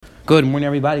Good morning,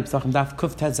 everybody. Pesachim Daf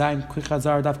Kuf Tet Zayin, Quick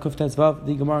Chazar Daf Kuf Tet Zvav.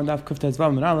 The Gemara Daf Kuf Tet Zvav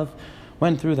and Aleph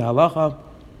went through the halacha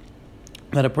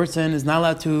that a person is not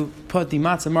allowed to put the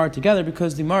matzah and mar together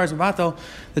because the mar is mabatel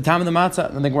the time of the matzah.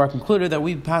 And the Gemara concluded that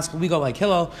we go like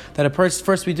Hillel, that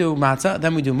first we do matzah,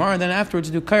 then we do mar, and then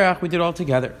afterwards we do karach, we do it all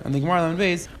together. And the Gemara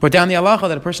then put down the halacha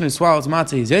that a person who swallows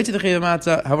matzah is yet to the chiyav of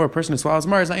matzah. However, a person who swallows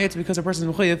mar is not yet because a person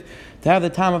is mechuyev to have the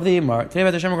time of the mar. Today,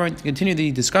 we're going to continue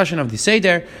the discussion of the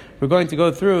seder. We're going to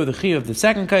go through the chiyav of the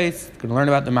second case. We're going to learn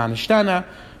about the manishtana.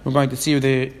 We're going to see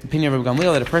the opinion of Rabbi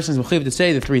Gamliel that a person is mechuyev to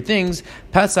say the three things: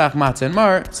 Pesach, Matzah, and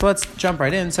Mar. So let's jump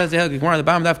right in. It says the Gemara, the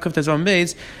bottom daf Kuf Tet Zayin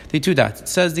Beis, the two dots. It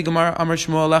says the Gemara Amar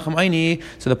Shmuel Lechem Aini.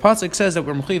 So the pasuk says that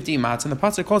we're mechuyev to eat matzah, and the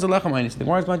pasuk calls it Lechem Aini. So the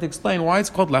Gemara is going to explain why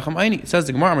it's called Lechem Aini. It says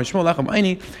the Gemara Amar Shmuel Lechem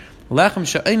Aini. Lechem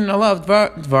she'ein alav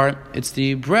dvar. It's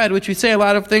the bread which we say a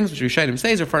lot of things, which Rishayim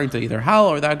says referring to either hal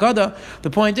or the agada. The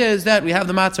point is that we have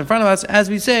the matzah in front of us as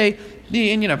we say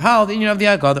the inyan of hal, the inyan of the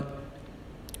agada.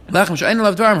 Lechem she'ein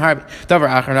alav dvar harbi. Davar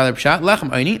achar, another pshat. Lechem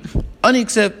aini. Ani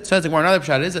kseb, says the Gemara, another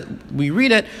pshat is that we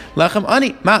read it, Lechem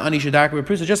ani. Ma ani shadar, we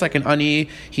produce it just like an ani.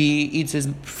 He eats his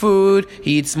food,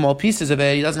 he eats small pieces of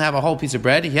it, he doesn't have a whole piece of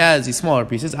bread, he has these smaller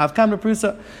pieces. Avkam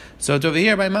prusa. So over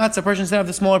here, by matzah, a person should have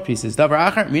the smaller pieces.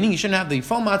 Davar achar, meaning he shouldn't have the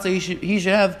full matzah, he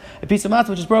should have a piece of matzah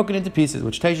which is broken into pieces,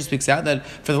 which Taisha speaks out that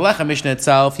for the Lechem Mishnah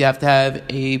itself, you have to have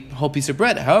a whole piece of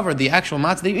bread. However, the actual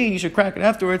matzah that you eat, you should crack it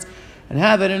afterwards and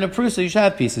have it in a prusa, you should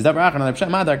have pieces.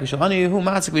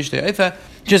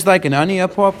 Just like an ani, a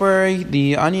pauper,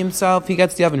 the ani himself, he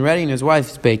gets the oven ready and his wife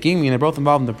is baking, meaning they're both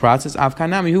involved in the process. So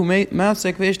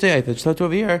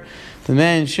over here, the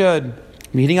man should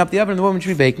be heating up the oven and the woman should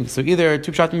be baking. So either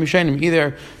two pshatim mishanim,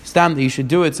 either stam that you should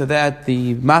do it so that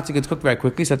the matzah gets cooked very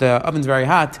quickly, so that the oven's very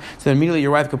hot, so that immediately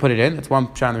your wife can put it in. That's one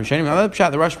pshat mishanim. Another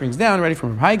pshat the Rush brings down, ready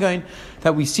from Haigain,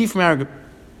 that we see from our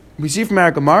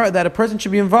Gemara that a person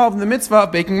should be involved in the mitzvah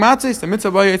of baking matzahs, the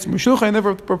mitzvah by Yitzim Meshucha, and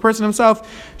therefore a person himself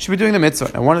should be doing the mitzvah.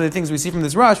 And one of the things we see from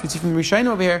this Rush, we see from the Rishayim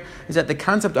over here, is that the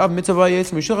concept of mitzvah by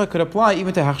Yitzim Meshucha could apply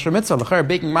even to hachshir mitzvah. L'cher,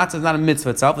 baking matzah is not a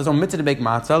mitzvah itself. There's no mitzvah to bake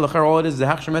matzah. L'cher, all it is a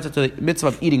hachshir mitzvah to the mitzvah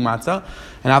of eating matzah.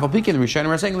 And Apal Piki, the Rishayim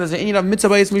are saying there's an inyan of mitzvah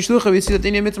by Yitzim Meshucha. We see that the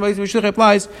inyan of mitzvah by Yitzim Meshucha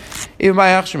applies even by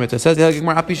hachshir mitzvah. It says the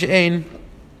Gemara Api She'ein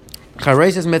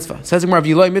Charesis mitzvah. Says the Gemara,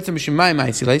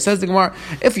 says the Gemara,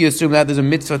 if you assume that there's a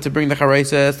mitzvah to bring the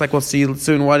charesis, like we'll see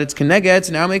soon what it's connected,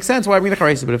 so now it makes sense why bring the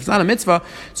charesis. But if it's not a mitzvah,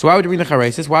 so why would you bring the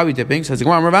charesis? Why are we dipping? Says the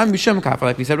Gemara,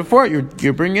 like we said before,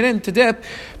 you're bringing it in to dip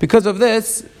because of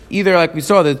this. Either like we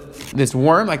saw this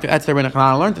worm, like the Etzer Ben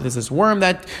Hanan learned that there's this worm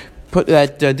that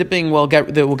dipping will get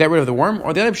rid of the worm,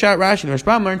 or the other pshat Rashi and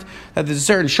Rashbam learned that there's a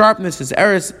certain sharpness, this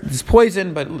eris, this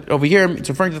poison, but over here it's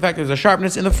referring to the fact that there's a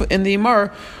sharpness in the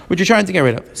mar which you're trying to get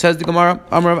rid of. Says the Gemara,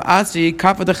 Amrav Asi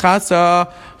Kafa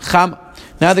Dechasa Cham.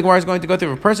 Now the Gemara is going to go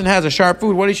through. If a person has a sharp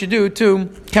food, what he should do to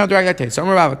counteract that taste. So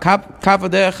Amrav Kafa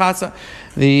Dechasa,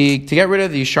 to get rid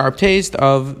of the sharp taste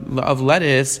of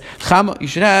lettuce, Cham, you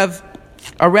should have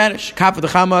a radish. Kafah the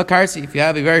chama karsi. If you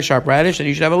have a very sharp radish, then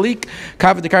you should have a leek.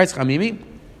 Kafah the karsi chamimi.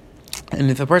 And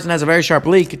if a person has a very sharp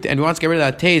leek and wants to get rid of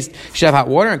that taste, you should have hot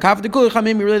water. And kafah the kul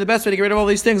chamimi, really the best way to get rid of all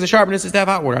these things, the sharpness, is to have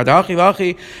hot water.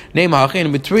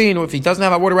 In between, or if he doesn't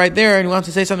have hot water right there and he wants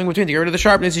to say something between to get rid of the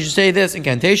sharpness, he should say this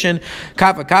incantation: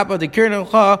 Kafah the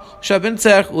kirnelcha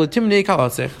shabinsech uletimni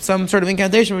kalasech. Some sort of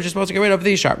incantation which is supposed to get rid of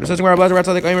the sharpness. That's where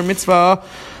Abelazar mitzvah.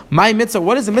 My mitzvah,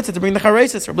 what is the mitzvah to bring the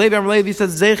charesis? Rabbi Levi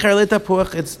says zecher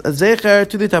letapuach. It's a zecher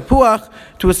to the tapuach,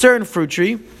 to a certain fruit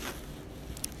tree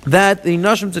that the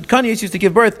Nashim Tzedkanios used to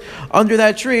give birth under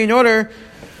that tree in order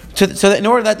that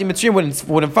the Mitzrayim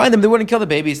wouldn't find them, they wouldn't kill the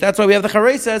babies. That's why we have the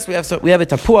chareses. We have a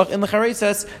tapuach in the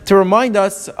chareses to remind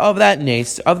us of that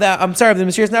nace, of the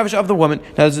Mesiras Nefesh of the woman.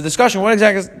 Now there's a discussion, what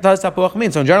exactly does tapuach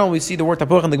mean? So in general, we see the word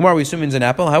tapuach in the Gemara, we assume means an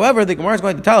apple. However, the Gemara is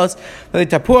going to tell us that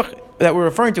the tapuach that we're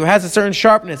referring to has a certain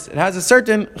sharpness. It has a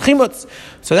certain chimutz.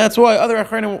 So that's why other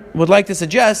Achronim would like to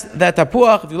suggest that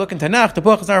tapuach, if you look in Tanakh,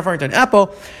 tapuach is not referring to an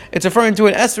apple, it's referring to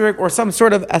an esrog or some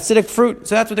sort of acidic fruit.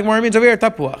 So that's what the Gemara means over here,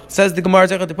 tapuach. Says the Gemara,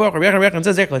 says it's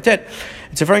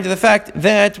referring to the fact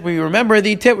that we remember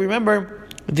the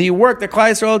the work that Klal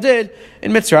Yisrael did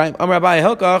in Mitzrayim.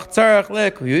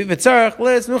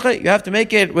 You have to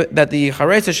make it that the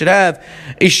charesa should have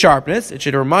a sharpness. It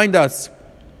should remind us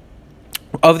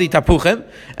of the tapuchim,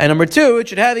 and number two, it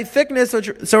should have a thickness, so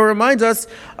it reminds us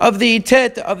of the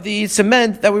tit, of the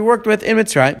cement that we worked with in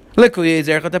Mitzrayim.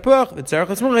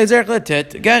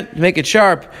 Again, make it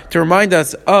sharp to remind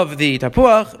us of the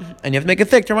tapuach, and you have to make it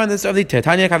thick to remind us of the tit.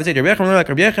 That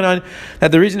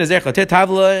the reason is zerch tit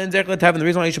tavla and zerch tavla, and the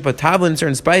reason why you should put tavla in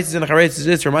certain spices in the charetz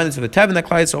is to remind us of the tevin that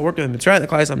Klai Yisrael worked with Mitzrayim, the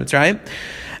Klai Yisrael Mitzrayim,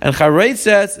 and charetz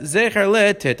says zecher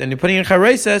le tit, and you're putting in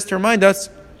charetz says to remind us.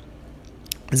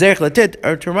 Zerich Latit,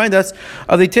 or to remind us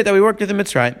of the tit that we worked with in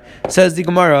Mitzrayim. Says the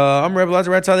Gemara, and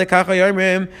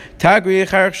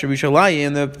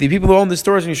the people who own the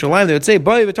stores in Yerushalayim, they would say,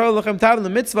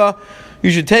 you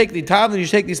should take the tavlin, you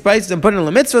should take these spices and put it in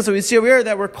the mitzvah. So we see over here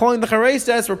that we're calling the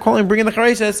chareses, bringing the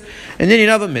chareses, and then you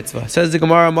have a mitzvah. Says the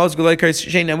Gemara,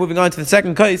 now moving on to the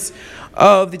second case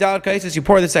of the daled cases, you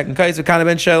pour the second case of kind of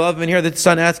ben shel of, and here the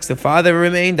son asks the father,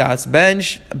 remain das ben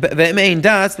das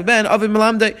ben of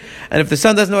melamde, and if the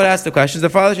son doesn't know how to ask the questions, the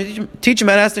father should teach him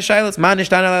how to ask the shaylas. Man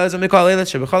nishtan alaz mikol alaylas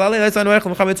shebechol alaylas anoich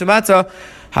l'mchametz matzah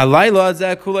halayla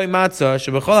zeh kulei matzah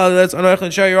shebechol alaylas anoich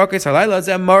l'shar yerokes halayla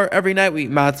zeh mar. Every night we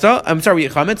eat matzah. We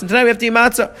eat chametz, and tonight we have to eat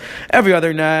matzah. Every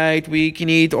other night we can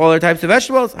eat all other types of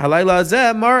vegetables. Halayla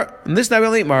zeh mar. And this night we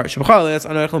only eat mar. Shebechol alaylas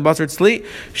anoich l'basar tzli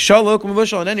shalok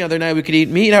m'vushal. And any other night we could eat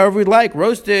meat however we'd like,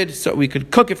 roasted, so we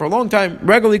could cook it for a long time,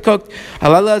 regularly cooked.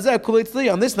 On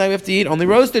this night we have to eat only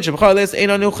roasted. Every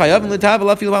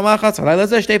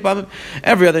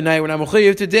other night we're not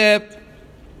mechuyev to dip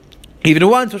even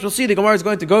once, which we'll see. The Gemara is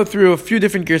going to go through a few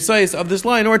different girsais of this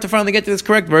line in order to finally get to this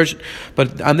correct version.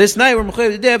 But on this night, we're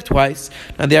mechuyev to dip twice.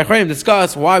 Now the Achronim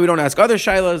discuss why we don't ask other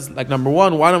shaylas. Like number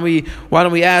one, why don't we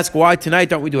ask why tonight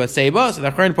don't we do a seiba? So the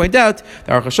Achronim point out,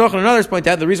 the Aruch HaShulchan and others point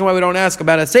out the reason why we don't ask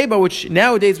about a seiba, which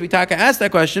nowadays we ask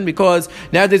that question because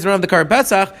nowadays we don't have the Karim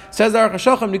Pesach. Says the Aruch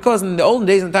HaShulchan because in the olden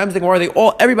days and times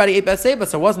everybody ate seiba,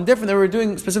 so it wasn't different. They were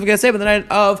doing specifically a seiba the night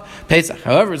of Pesach.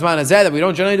 However, Zman Hazeh that we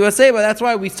don't generally do a seiba. That's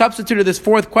why we substituted this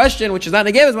fourth question, which is not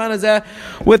negative Zman Hazeh,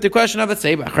 with the question of a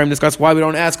seiba. Achronim discuss why we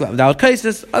don't ask about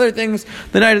cases, other things,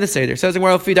 the night of the seder. Says in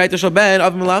world ben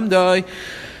of melamdoi,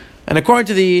 and according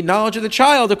to the knowledge of the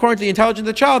child, according to the intelligence of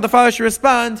the child, the father should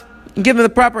respond and give him the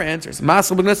proper answers.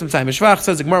 Masal b'gnus m'tzayim b'shvach,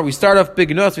 says the Gemara. We start off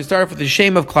b'gnus. We start off with the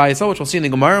shame of Klai Yisrael, which we'll see in the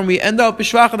Gemara, and we end up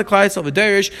b'shvach of the Klai Yisrael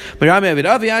v'derish b'rami avid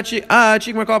avi achi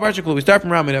gmar kol parsha kulu. We start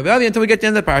from Rami avid avi until we get to the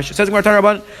end of the parsha. Says the Gemara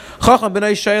Taraban, chacham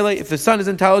b'nai shayle. If the son is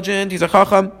intelligent, he's a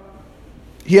chacham.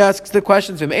 He asks the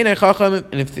questions, and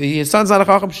if his son's not a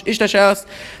chacham,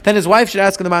 then his wife should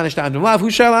ask him the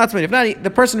manishtan. If not, the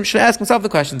person should ask himself the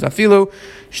questions. Even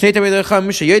Talmidei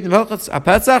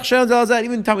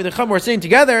Chacham who are sitting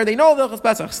together, they know Hilchos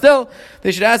Pesach. Still,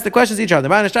 they should ask the questions to each other.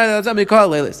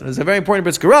 There's a very important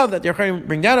brisker Rav that the Achronim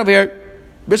bring down over here.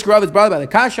 Brisker Rav is brought by the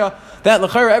Kasha that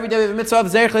l'chayra every day we have a mitzvah of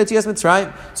Zerich L'Yetzias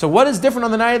Mitzrayim. So what is different on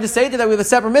the night of the Seder that we have a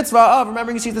separate mitzvah of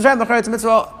remembering Yetzias Mitzrayim? L'chayra it's a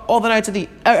mitzvah all the nights of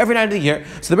every night of the year.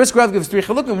 So the Brisker Rav gives three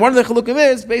chalukim. One of the chalukim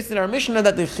is based on our Mishnah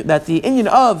that the Indian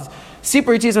of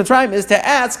Sipur Yetzias Mitzrayim is to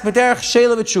ask B'derech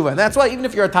Sheila V'tshuva. And that's why even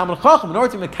if you're a Talmid Chacham, in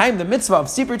order to make the mitzvah of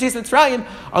Sipur Yetzias Mitzrayim,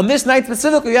 on this night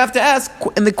specifically, you have to ask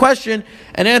in the question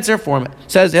and answer format.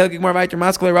 Says the Hilgig Mar Vayter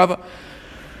Maskele Rava.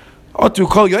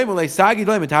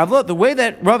 The way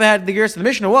that Rav had the gears of the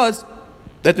Mishnah was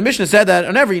that the Mishnah said that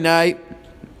on every night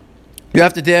you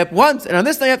have to dip once, and on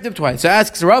this night you have to dip twice. So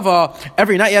asks Rava,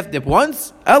 every night you have to dip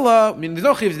once? Ella, there's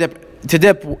no chiyuv to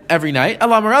dip every night.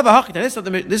 This is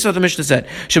what the Mishnah said.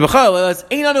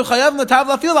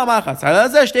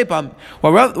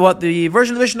 What the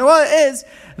version of the Mishnah is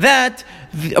that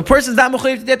a person is not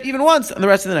mechuyev to dip even once on the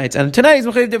rest of the nights, and tonight he's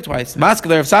mechuyev to dip twice. You're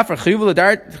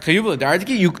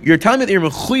telling me that you're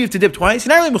mechuyev to dip twice?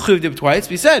 You're not really mechuyev to dip twice.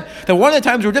 We said that one of the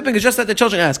times we're dipping is just that the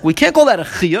children ask. We can't call that a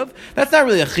chiyuv. That's not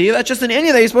really a chiyuv. That's just an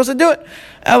inyan that you're supposed to do it.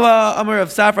 Ella Amar of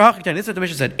Safra Hachitan. This is what the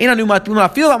Mishnah said. Take out the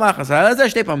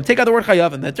word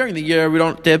chayav, and that during the year we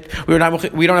don't dip. We don't have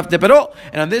to dip at all.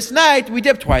 And on this night we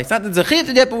dip twice. Not that it's a chiyuv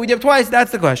to dip, but we dip twice.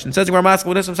 That's the question. Says where do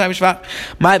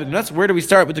we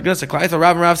start with the gnus of Klai?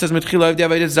 Rav and Rav says Mitchila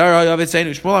Avodah Zara Yavet Seinu.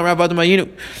 Shmuel and Rav Adam Ayinu.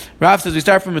 Rav says we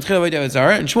start from Mitchila Avodah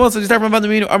Zara, and Shmuel says we start from Rav Adam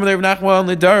Ayinu. Amar Rav Nachman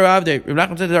Lidar Avdei. Rav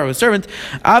Nachman said to a servant,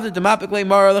 after Demapik Le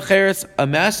Mara Lecheres,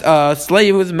 a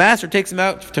slave whose master takes him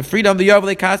out to freedom the Yav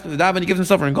Le Kasp the Daven, he gives him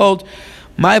silver and gold.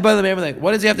 My brother,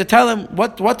 what does he have to tell him?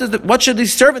 What should the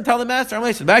servant tell the master?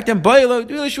 I said back then,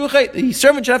 the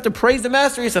servant should have to praise the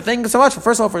master. He said, thank you so much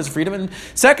first of all for his freedom, and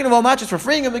second of all, not just for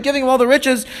freeing him, but giving him all the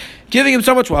riches, giving him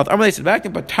so much wealth. I said back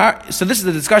then, so this is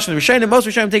the discussion of Rishonim. Most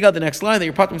Rishonim take out the next line that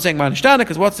you're part saying Manishtana,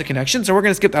 because what's the connection? So we're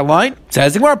going to skip that line. It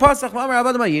says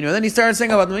then he started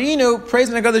saying about Mayinu,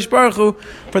 praising HaKadosh Baruch Hu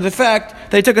for the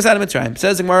fact that he took us out of Mitzrayim. It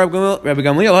says Rabbi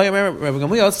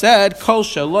Gamliel said, Kol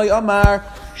Shaloi Amar.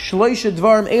 A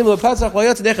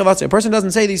person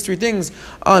doesn't say these three things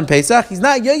on Pesach, he's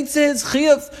not Yaitze his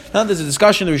Chiyav. Now there's a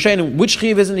discussion in the Rishonim which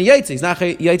Chiyav is in the Yaitze. He's not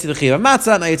Yaitze the Chiyav of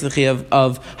Matzah, not Yaitze the Chiyav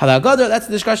of Halal Gadol. That's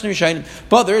the discussion in Rishonim.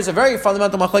 But there is a very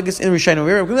fundamental machlekes in Rishonim.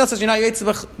 Gamliel says you're not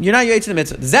Yaitze the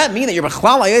mitzvah. Does that mean that you're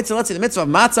B'chlal Yaitze, let's say the mitzvah of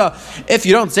Matzah, if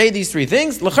you don't say these three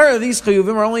things? L'chara, these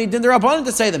Chiyuvim are only din derabbanan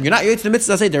to say them. You're not Yaitze the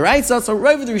mitzvah to say deraisa. So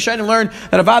right with the Rishonim learn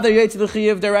that Avada Yaitze the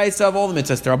Chiyav deraisa of all the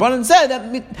mitzvahs. Derabbanan said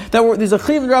that there's a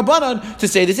Chiyav Rabbanan to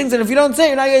say these things, and if you don't say,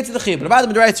 you're not Yaitze the Chiyuv. But about the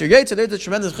Midrash, you're Yaitze. There's a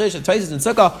tremendous Chiyav that Taisus and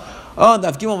Sukkah.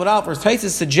 The Avgimel Madal, first Taisus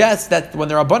suggests that when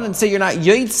the Rabbanan say you're not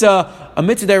Yaitze a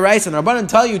mitzvah deraisa, and the Rabbanan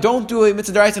tell you don't do a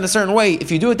mitzvah deraisa in a certain way,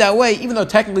 if you do it that way, even though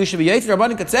technically you should be Yaitze, the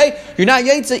Rabbanan could say you're not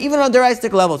Yaitze even on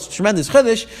deraistic level. It's a tremendous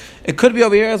Chiddush. It could be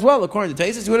over here as well, according to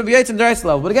Taisus. You wouldn't be Yaitze on deraistic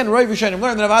level. But again, Roy Rishonim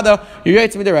learned that Avada you're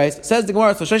Yaitze midiraisa. Says the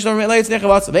Gemara. So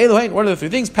what are the three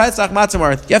things? Pesach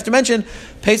Matzah. You have to mention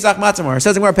Pesach Matzah.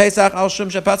 Says the Gemara, Pesach al Shum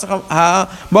Pesach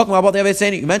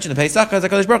you mentioned the Pesach because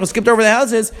HaKadosh Baruch Hu skipped over the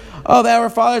houses of our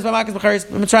fathers by Makkah B'charis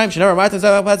Mitzrayim.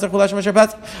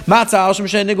 Matzah al Shum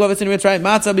Nigla V'Tzini Mitzrayim.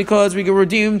 Matzah because we were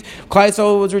redeemed. Klal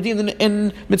Yisrael was redeemed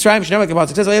in Mitzrayim.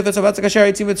 It says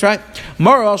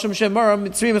Mara al Shum Mara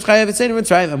Mitzrayim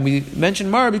Mitzrayim. And we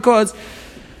mentioned Mara because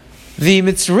the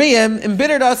Mitzrayim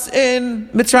embittered us in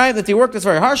Mitzrayim, that they worked us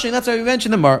very harshly, and that's why we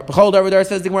mentioned the Mar. Behold, over there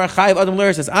says the Gemara Chayiv Adam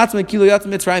Ler says Atzma Kilu Yatzim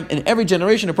Mitzrayim. In every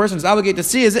generation, a person is obligated to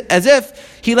see as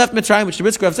if he left Mitzrayim, which the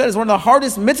Brisker said is one of the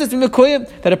hardest mitzvahs in Mekuyim,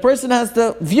 that a person has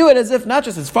to view it as if not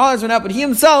just his fathers went out, but he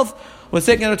himself was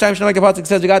taken out of time. Like the pasuk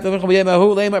says, by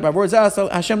words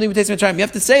Hashem Mitzrayim. You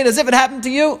have to say it as if it happened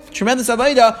to you. Tremendous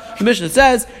avodah. The Mishnah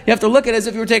says you have to look at it as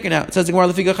if you were taken out. It says the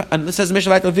Gemara, and it says the Mishnah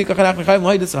like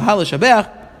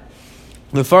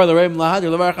so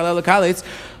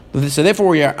therefore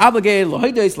we are obligated.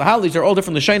 These are all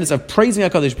different lashonos of praising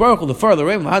HaKadosh Baruch Hu.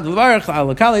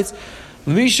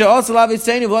 Misha also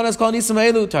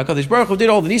HaKadosh Baruch Hu did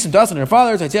all the nisim to us and our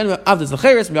fathers.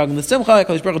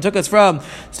 HaKadosh Baruch Hu took us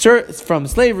from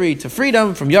slavery to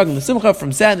freedom, from yagim l'simcha,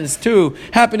 from sadness to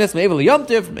happiness. From evel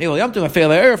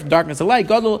yomtiv, from darkness to light.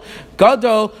 Gadol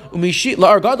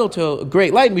to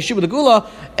great light. Mishiba the gula,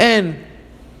 and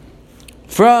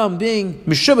from being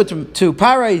Meshubah to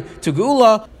Paray to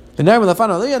Geula. And then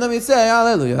we say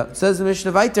Hallelujah. It says the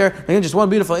Mishnah Vayter. Again, just one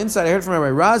beautiful insight I heard from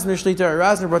Rabbi Razner Shlita.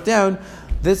 Razner brought down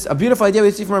a beautiful idea we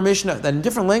see from our Mishnah, that in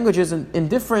different languages and in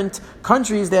different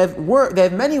countries they have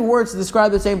many words to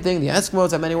describe the same thing. The Eskimos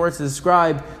have many words to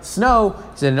describe snow.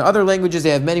 So in other languages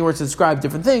they have many words to describe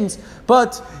different things.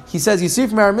 But he says, you see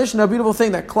from our Mishnah a beautiful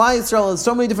thing, that Klal Yisrael has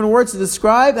so many different words to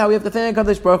describe how we have to thank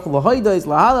HaKadosh Baruch Hu. L'hoidos,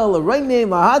 l'halal, l'reinim,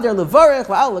 l'hader, l'varech,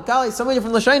 l'al, l'kali, so many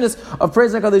different lashonos of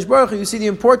praising HaKadosh Baruch Hu. You see the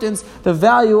importance, the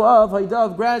value of haidah,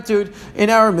 of gratitude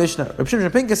in our Mishnah. Reb Shimon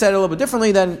Pinkus said it a little bit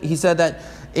differently. Then he said that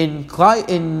in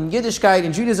Yiddishkeit,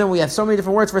 in Judaism, we have so many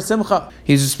different words for simcha.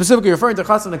 He's specifically referring to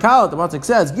Chassan Nakal. The Matzah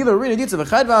says, "Give a rina ditza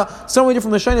v'chadva." So many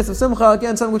different lashonos of simcha.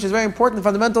 Again, something which is very important and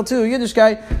fundamental to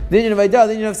Yiddishkeit. The union of Eidah,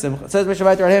 the union of simcha. It says,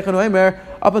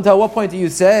 up until what point do you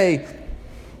say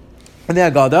in the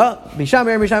Agada? Says,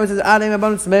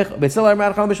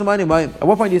 at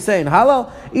what point do you say in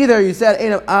Halal? Either you said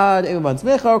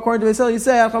or according to Beisil, you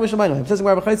say and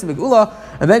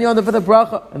then you're on the fifth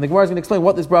bracha, and the Gemara is going to explain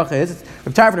what this bracha is.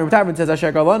 Rav Tarfon says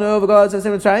Asher Galanu v'Gad says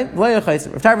Rav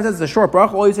Tarfon says it's a short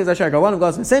bracha. All you say is Asher Galanu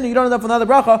v'Gad says you don't end up with another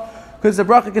bracha, because the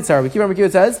bracha gets sarah. We keep on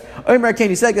it says, Omer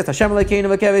Kain, you said, Hashem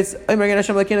Lekein of Kevis, Omer Gain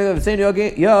Hashem Lekein of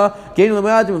Kevis, Ya, Gain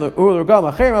Lamadim,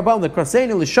 Urgam, Acherim, Abam, the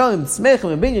Krasein, Lishalim,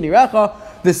 Smechim, and Binyan Iracha,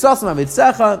 the Sasam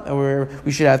Amitzacha, where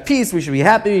we should have peace, we should be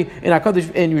happy in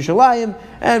HaKadosh, in Yerushalayim,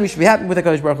 and we should be happy with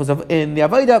HaKadosh Baruch Hu. In the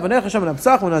Avodah, V'nech Hashem and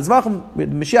Absach, and Azmachim,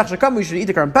 Mashiach Shakam, we should eat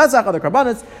the Karam Pesach, other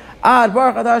Karbanats, Ad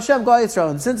Baruch Ad Hashem, Gal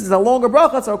Yisrael. And since it's a longer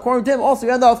bracha, so according to him, also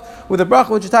you end off with a bracha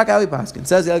which is Taka Ali Paskin. It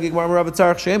says,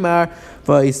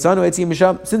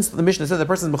 since the Mishnah says the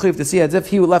person is mechuyev to see as if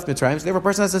he left Mitzrayim, so therefore a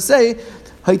person has to say,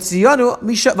 it's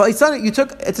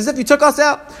as if you took us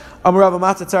out. When we go through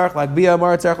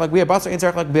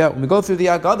the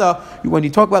Agada, when you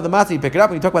talk about the matzah, you pick it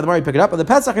up. When you talk about the mar, you pick it up. But the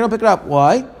Pesach, you don't pick it up.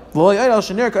 Why? Because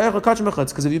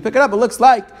if you pick it up, it looks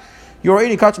like you're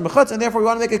eating kachim b'chutz, and therefore we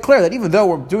want to make it clear that even though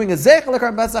we're doing a zeichel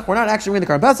l'karban Pesach, we're not actually doing the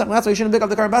karban Pesach, and that's why you shouldn't pick up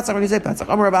the karban Pesach when you say Pesach.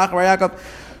 Amar Rabbi Achar Yaakov,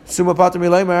 Suma pater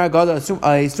milaymer Agada.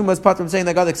 Suma is pater saying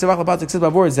that God the ksevach pasuk says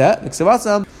bavor zeh the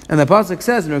ksevasam, and the pasuk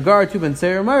says in regard to ben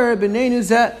seir mer b'neinu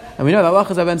zeh, and we know that Allah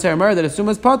is ben seir mer that a suma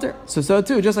is pater. So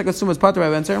too, just like a suma is pater by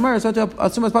ben seir mer, so too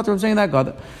a suma is pater from saying that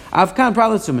God. Avkan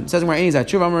probably suma says where any that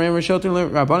tshuva Amar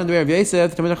Rishotun Rabbanan the Rav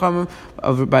Yosef Tamid Chacham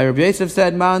by Rav Yosef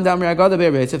said man damri Agada by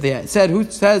Rav Yosef. They said who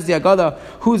says the Agada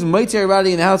who's mighty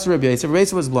rally in the house of Rav Yosef. Rav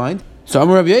Yosef was blind. So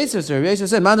Amar Rav Yosef, Rav Yosef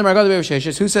said, "Man Agada by Rav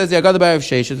Sheshes." Who says the Agada by Rav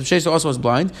Sheshes? Rav Sheshes also was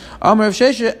blind. Amar Rav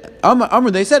Sheshes.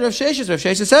 Amar they said Rav Sheshes. Rav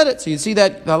Sheshes said it. So you see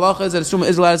that the halacha is that a suma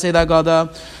is allowed to say the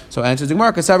Agada. So answers the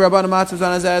Gemara, "Kasav Rabbanan matzah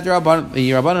zan azad Rabbanan." The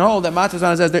Rabbanan hold that matzah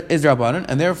zan azad is Rabbanan,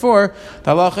 and therefore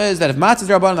the halacha is that if matzah is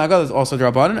Rabbanan, the Agada is also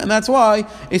Rabbanan, and that's why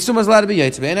a suma is allowed to be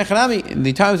yaitzi. In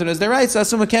the times when it's their rights, a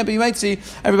suma can't be yaitzi.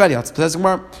 Everybody else. Says the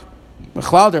Gemara. You mean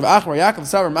to tell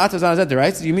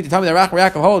me that Rav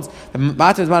Achar Yaakov holds that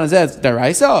matzah zman azed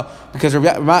deraisa? Because Rav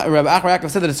Achar Yaakov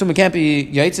said that a suma can't be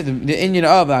yaitz, the Indian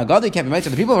of Agada can't be yaitz.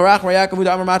 The people of Rav Achar Yaakov who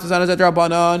amar matzah zman azed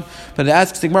drabanan, but it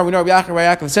asks the Gemara, we know Rav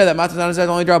Achar Yaakov said that matzah zman azed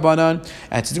only drabanan,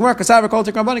 and the Gemara kasav kol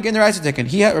tikrabanan again deraisa taken.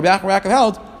 He Rav Achar Yaakov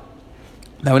held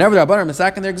that whenever the Rabbanan are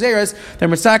masakin their gzeras, they're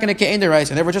masakin a ke'in deraisa,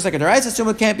 and therefore just like a deraisa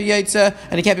suma can't be yaitza,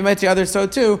 and he can't be mitzi others, so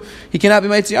too he cannot be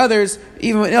mitzi others,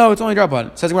 even when it's only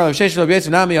Rabbanan. Says Gemara, Rav Sheshes Rav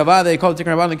Yosef Nami Avada they call it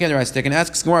tikkun Rabbanan ke'in deraisa. They can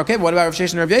ask Gemara, okay, but what about Rav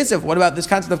Sheshes and Rav Yosef? What about this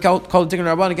concept of called tikkun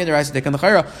Rabbanan ke'in deraisa? And the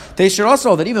chayra they should also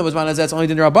hold that even though it was manazeh it's only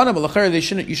din Rabbanan, but the chayra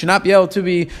you should not be able to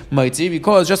be mitzi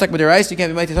because just like with deraisa you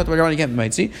can't be mitzi, so you can't be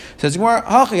mitzi. Says Gemara,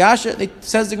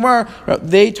 says the Gemara,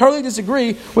 they totally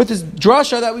disagree with this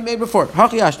drasha that we made before.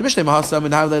 Hachiyash the Mishneh Mahasam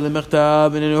and Havlei Lemechta.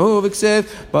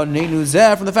 But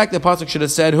from the fact that the pasuk should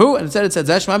have said who, and instead it said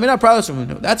Zeshma, I mean not proud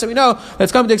of that's how we know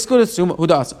that's coming to exclude us who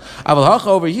does. Aval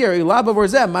over here, if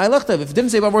it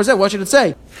didn't say Bavor Zeh, what should it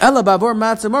say? Ella Bavor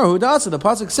Matzamar who does. The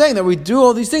pasuk saying that we do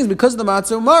all these things because of the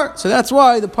Matzamar. So that's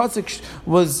why the pasuk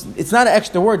it's not an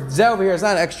extra word. Zeh over here is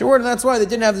not an extra word, and that's why they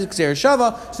didn't have the Ksir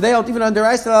Shava. So they held even under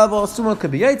Raisa level, Suma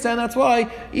could be Yaitza, and that's why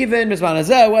even Mizman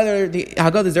Zeh, whether the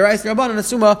Haggadah is the Raisa Rabban and a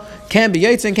Suma can be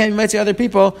Yaitza and can be Yaitza other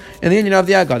people in the Indian of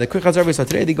the Agad. The quick chazar we saw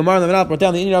today, the Gemara brought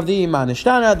down the Indian of the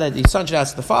Manishtana that the son should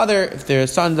ask the father. If the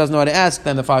son doesn't know how to ask,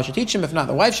 then the father should teach him. If not,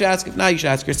 the wife should ask. If not, you should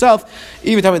ask yourself.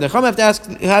 Even tell me the Chum have to ask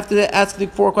the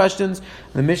 4 questions.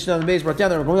 The Mishnah on the base brought down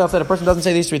that when a person doesn't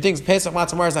say these 3 things, Pesach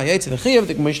Matzah Mar is not Yaitz the Chiyav.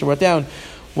 The Mishnah brought down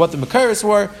what the Makaris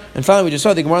were, and finally we just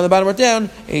saw the Gemara on the bottom brought down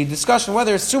a discussion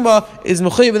whether Suma is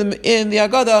Mechiv in the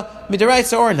Agada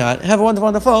Midaraisa or not. Have a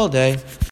wonderful day.